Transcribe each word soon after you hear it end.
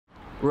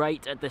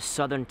Right at the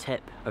southern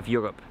tip of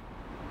Europe,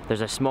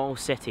 there's a small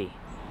city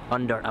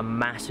under a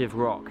massive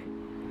rock,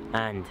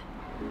 and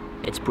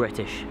it's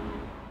British.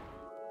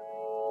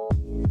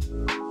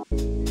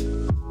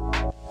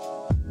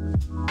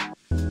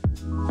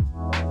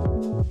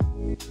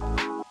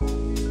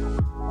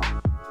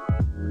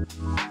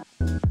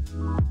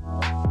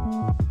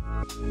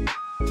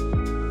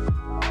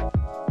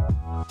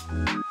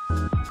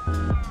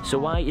 So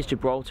why is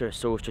Gibraltar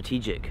so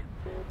strategic?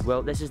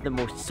 Well, this is the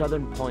most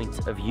southern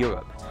point of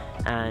Europe,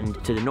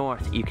 and to the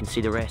north you can see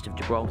the rest of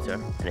Gibraltar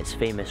and its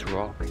famous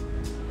rock.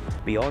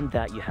 Beyond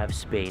that you have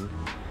Spain,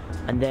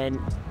 and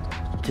then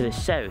to the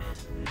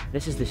south,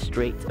 this is the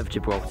Strait of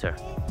Gibraltar,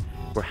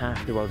 where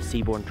half the world's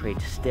seaborne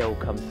trade still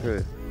come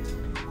through.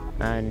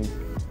 And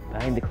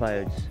behind the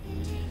clouds,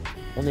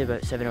 only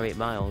about 7 or 8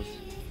 miles,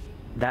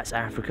 that's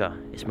Africa,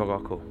 it's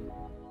Morocco.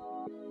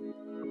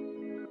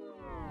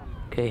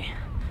 Okay,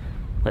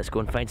 let's go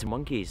and find some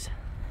monkeys.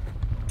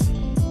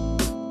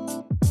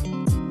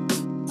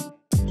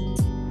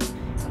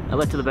 A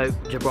little about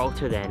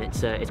Gibraltar then.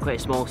 It's quite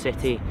a small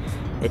city.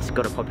 It's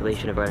got a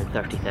population of around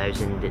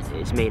 30,000.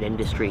 Its main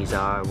industries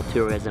are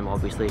tourism,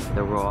 obviously, for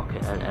the rock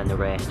and the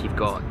rest. You've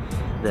got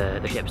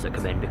the ships that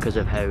come in because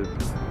of how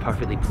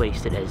perfectly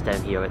placed it is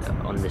down here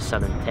on the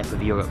southern tip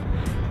of Europe.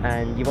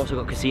 And you've also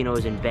got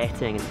casinos and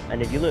betting.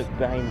 And if you look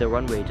behind the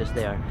runway just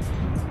there,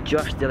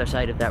 just the other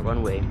side of that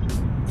runway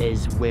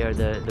is where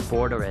the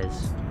border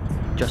is,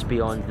 just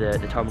beyond the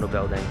terminal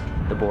building,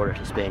 the border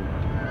to Spain.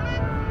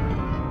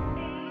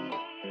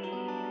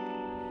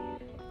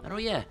 Oh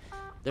yeah,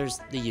 there's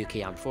the UK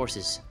Armed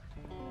Forces.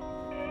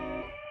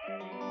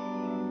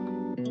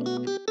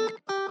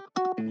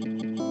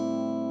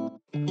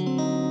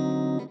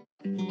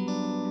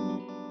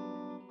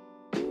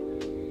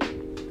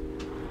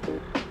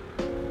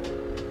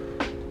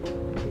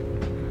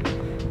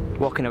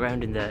 Walking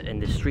around in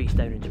the streets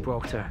down in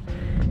Gibraltar,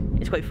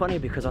 it's quite funny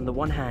because on the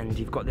one hand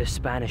you've got this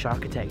Spanish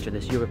architecture,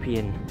 this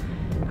European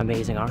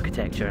amazing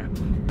architecture,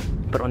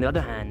 but on the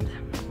other hand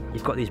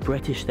you've got these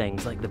British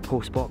things like the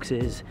post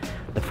boxes,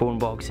 the phone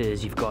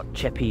boxes, you've got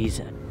chippies,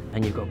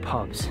 and you've got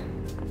pubs.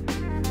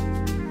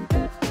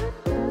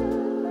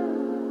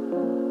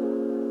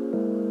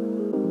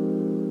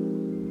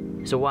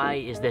 So why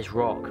is this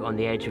rock on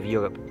the edge of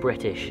Europe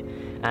British?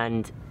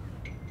 And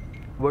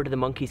where do the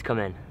monkeys come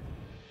in?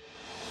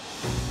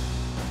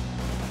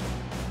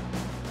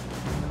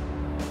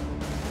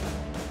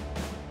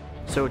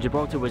 So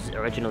Gibraltar was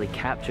originally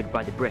captured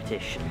by the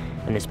British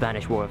in the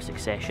Spanish War of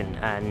Succession,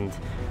 and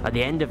at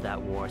the end of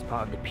that war, as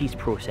part of the peace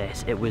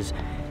process, it was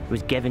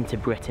given to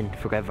Britain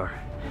forever.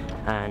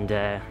 And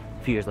a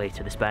few years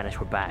later the Spanish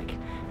were back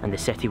and the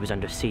city was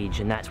under siege,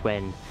 and that's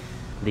when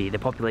the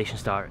population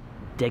start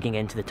digging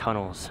into the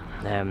tunnels,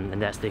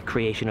 and that's the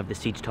creation of the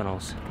siege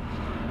tunnels.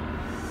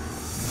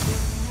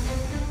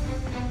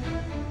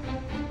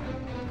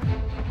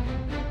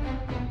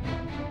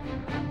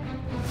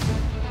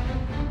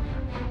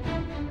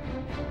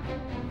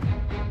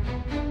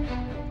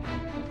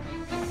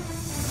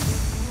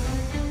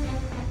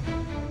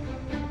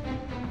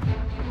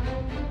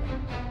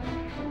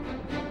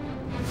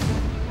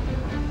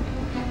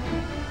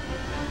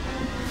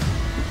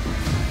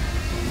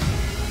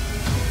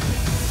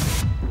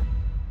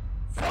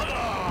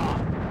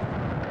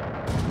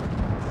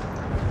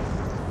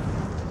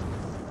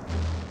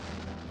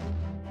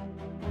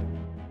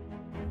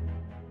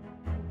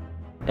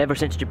 Ever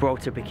since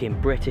Gibraltar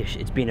became British,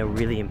 it's been a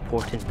really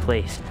important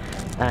place,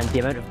 and the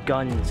amount of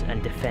guns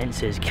and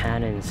defences,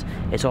 cannons,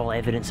 it's all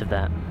evidence of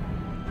that.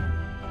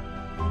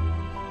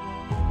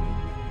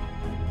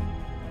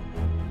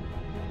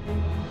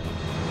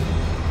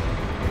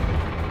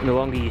 The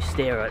longer you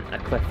stare at a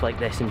cliff like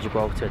this in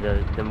Gibraltar,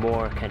 the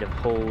more kind of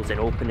holes and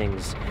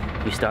openings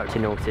you start to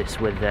notice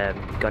with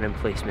gun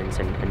emplacements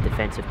and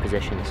defensive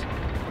positions.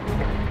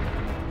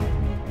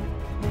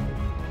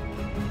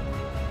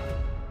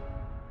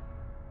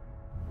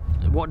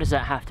 What does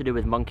that have to do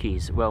with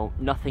monkeys? Well,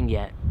 nothing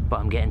yet, but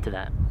I'm getting to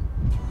that.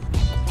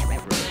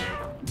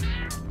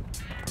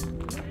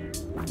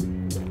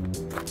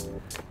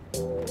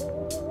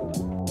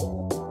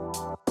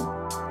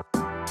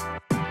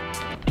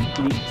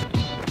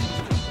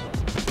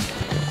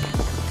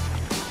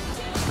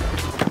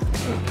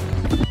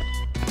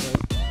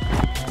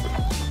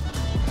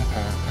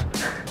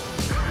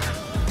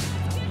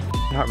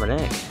 Hurt my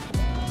neck.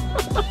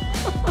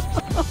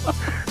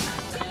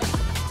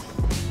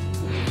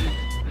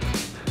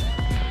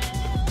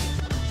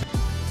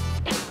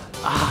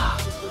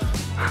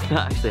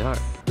 That actually hurt.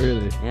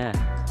 Really? Yeah.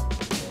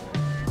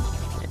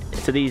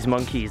 So these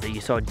monkeys that you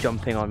saw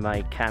jumping on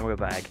my camera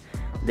bag,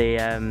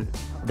 they're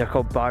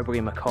called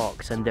Barbary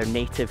macaques, and they're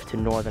native to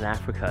Northern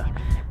Africa.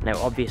 Now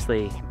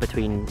obviously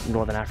between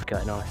Northern Africa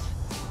and us,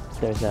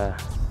 there's a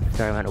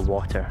fair amount of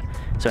water.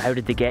 So how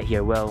did they get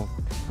here? Well,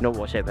 no,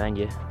 watch out behind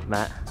you,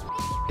 Matt.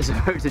 It's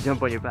about to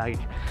jump on your bag.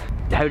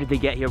 How did they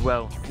get here?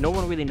 Well, no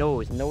one really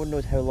knows. No one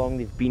knows how long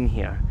they've been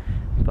here,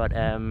 but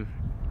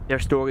their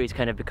stories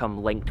kind of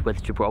become linked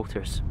with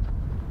Gibraltar's.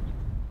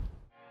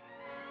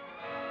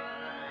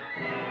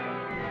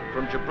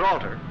 From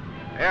Gibraltar,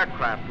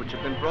 aircraft which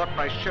had been brought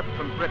by ship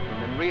from Britain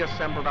and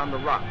reassembled on the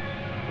Rock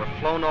were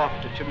flown off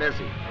to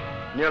Tunisia.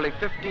 Nearly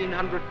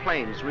 1,500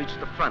 planes reached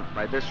the front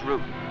by this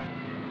route.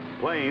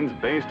 Planes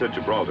based at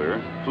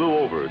Gibraltar flew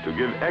over to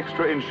give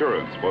extra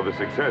insurance for the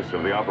success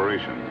of the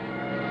operation.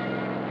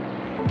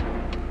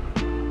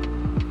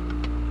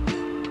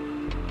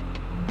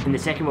 In the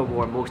Second World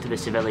War, most of the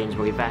civilians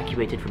were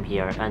evacuated from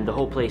here, and the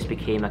whole place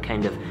became a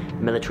kind of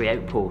military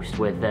outpost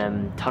with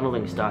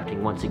tunnelling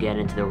starting once again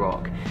into the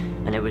rock.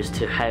 And it was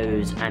to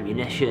house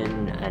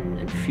ammunition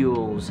and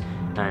fuels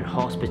and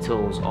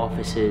hospitals,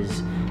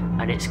 offices,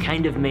 and it's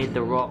kind of made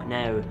the rock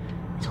now,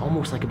 it's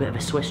almost like a bit of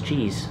a Swiss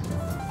cheese.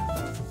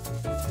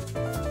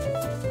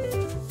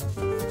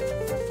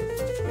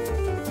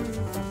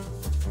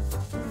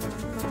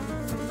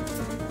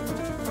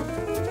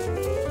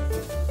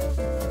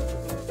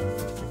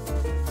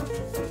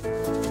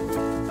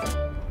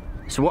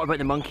 So what about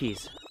the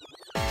monkeys?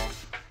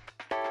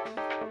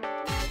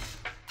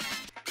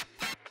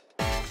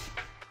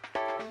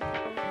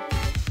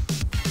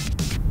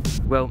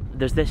 Well,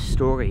 there's this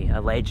story,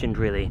 a legend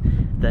really,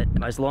 that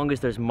as long as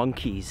there's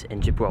monkeys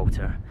in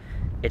Gibraltar,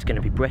 it's going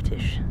to be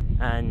British.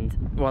 And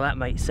while that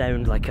might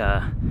sound like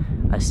a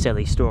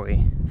silly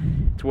story,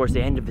 towards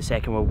the end of the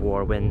Second World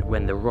War,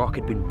 when the rock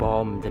had been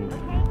bombed and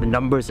the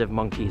numbers of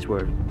monkeys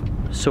were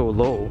so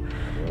low,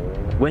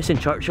 Winston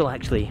Churchill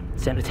actually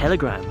sent a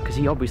telegram, because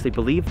he obviously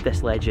believed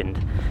this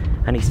legend,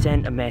 and he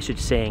sent a message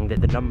saying that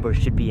the numbers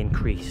should be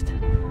increased.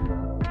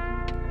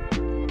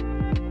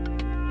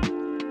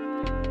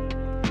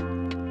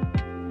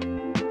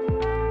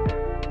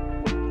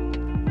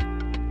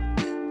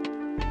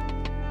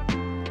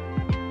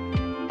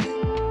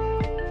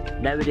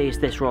 Nowadays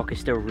this rock is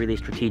still really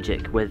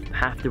strategic, with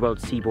half the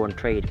world's seaborne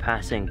trade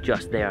passing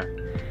just there.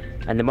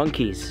 And the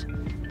monkeys,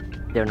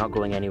 they're not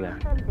going anywhere.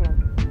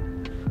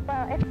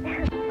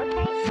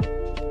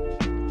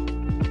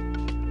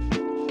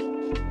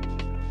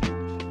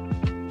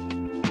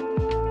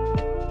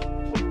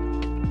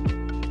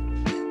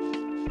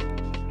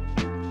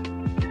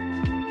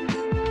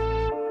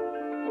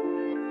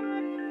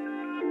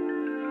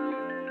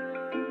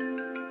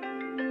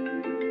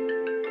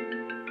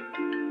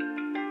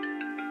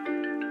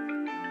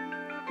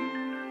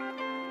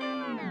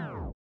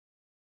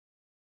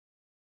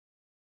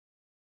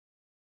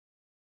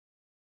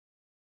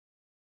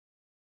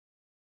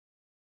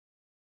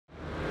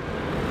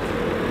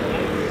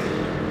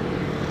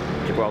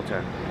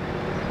 Gibraltar.